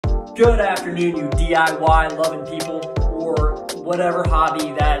Good afternoon, you DIY loving people, or whatever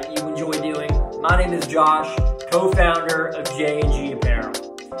hobby that you enjoy doing. My name is Josh, co-founder of J&G Apparel.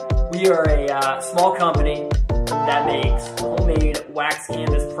 We are a small company that makes homemade wax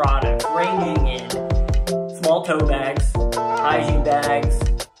canvas products ranging in small tote bags, hygiene bags,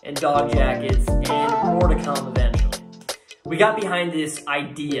 and dog jackets, and more to come eventually. We got behind this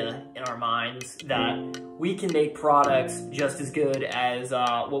idea in our minds that we can make products just as good as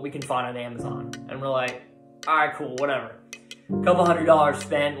what we can find on Amazon. And we're like, all right, cool, whatever. A couple $100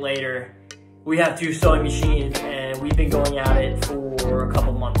 spent later, we have 2 sewing machines and we've been going at it for a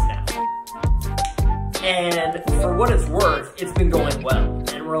couple months now. And for what it's worth, it's been going well.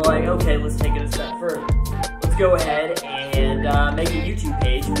 And we're like, okay, let's take it a step further. Let's go ahead and make a YouTube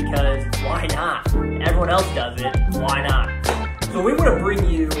page, because why not? Everyone else does it, why not? So we want to bring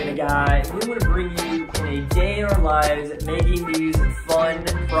you in a day in our lives making these fun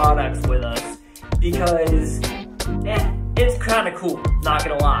products with us, because it's kind of cool, not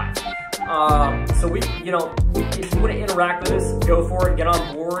gonna lie. So if you want to interact with us, go for it, get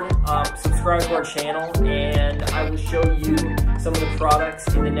on board, subscribe to our channel, and I will show you some of the products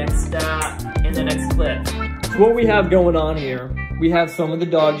in the next clip. So what we have going on here, we have some of the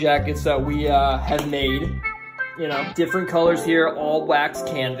dog jackets that we have made. You know, different colors here, all wax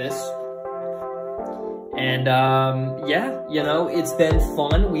canvas. And yeah, you know, it's been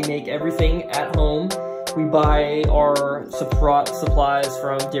fun. We make everything at home. We buy our supplies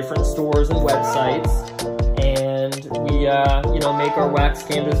from different stores and websites, and we, you know, make our wax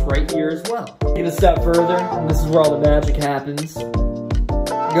canvas right here as well. Take it a step further, and this is where all the magic happens. We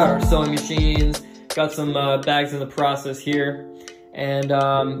got our sewing machines, got some bags in the process here, and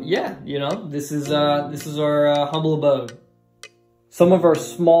yeah, you know, this is our humble abode. Some of our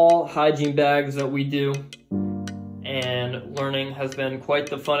small hygiene bags that we do, and learning has been quite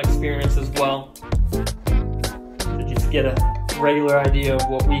the fun experience as well. Get a regular idea of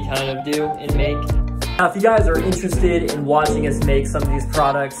what we kind of do and make. Now, if you guys are interested in watching us make some of these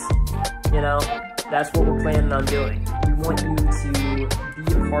products, you know, that's what we're planning on doing. We want you to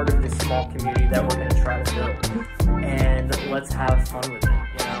be a part of this small community that we're going to try to build, and let's have fun with it.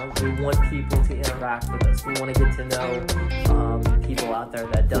 You know, we want people to interact with us. We want to get to know people out there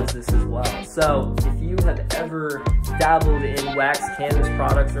that does this as well. So if you have ever dabbled in wax canvas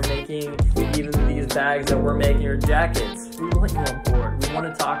products, or making even these bags that we're making, or jackets, we want you on board. We want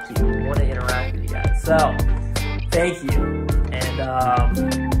to talk to you. We want to interact with you guys. So thank you, and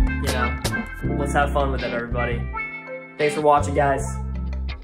you know, let's have fun with it, everybody. Thanks for watching, guys.